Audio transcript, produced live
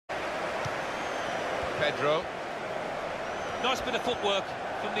Pedro. Nice bit of footwork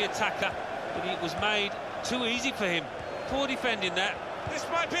from the attacker, but it was made too easy for him. Poor defending that. This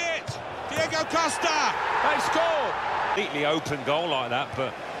might be it. Diego Costa. They scored. Completely open goal like that,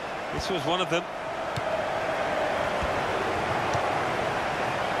 but this was one of them.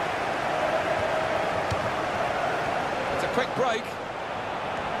 It's a quick break.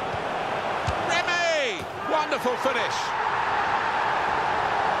 Remy! Wonderful finish.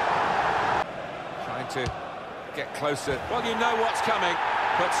 Trying to get closer. Well, you know what's coming,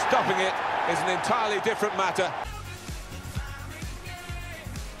 but stopping it is an entirely different matter.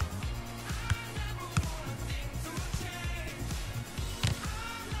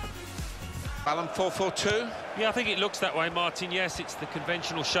 Ballon 4-4-2. Yeah, I think it looks that way, Martin. Yes, it's the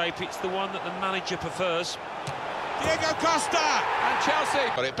conventional shape. It's the one that the manager prefers. Diego Costa! And Chelsea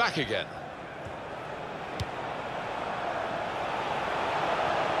got it back again.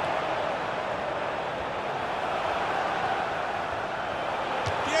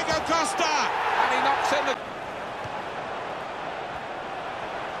 Diego Costa! And he knocks in the...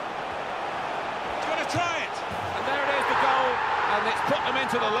 He's going to try it! And there it is, the goal, and it's put them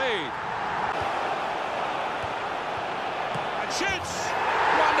into the lead. And shoots!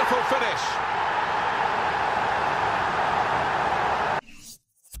 Wonderful finish!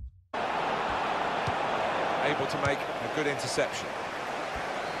 Able to make a good interception.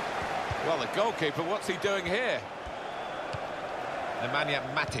 Well, the goalkeeper, what's he doing here? Nemanja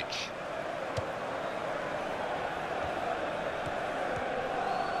Matic.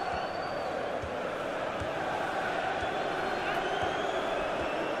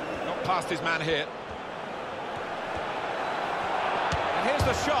 Got past his man here. And here's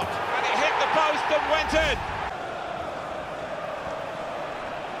the shot. And it hit the post and went in.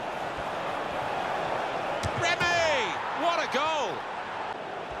 Remy! What a goal!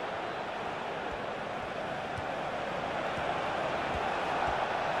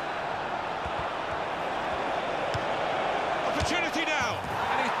 Opportunity now,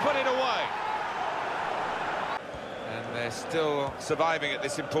 and he's put it away. And they're still surviving at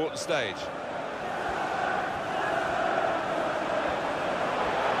this important stage.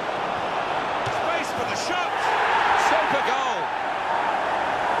 Space for the shot. Super goal.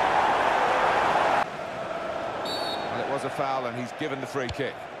 Well, it was a foul, and he's given the free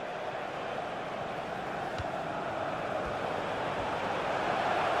kick.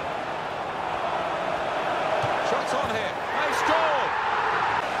 Shots on here. They scored!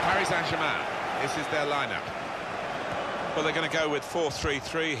 Paris Saint-Germain, this is their lineup. Well, they're going to go with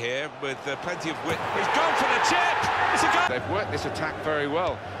 4-3-3 here, with plenty of width. He's gone for the chip! It's a goal! They've worked this attack very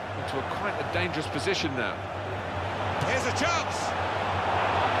well into quite a dangerous position now. Here's a chance!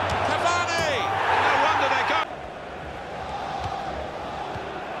 Cavani! No wonder they're going.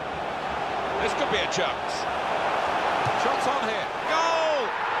 This could be a chance. Shots on here. Goal!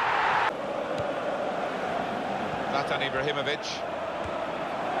 Zlatan Ibrahimovic.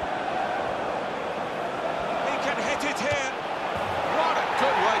 He can hit it here. What a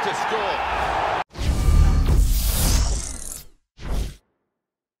good way to score.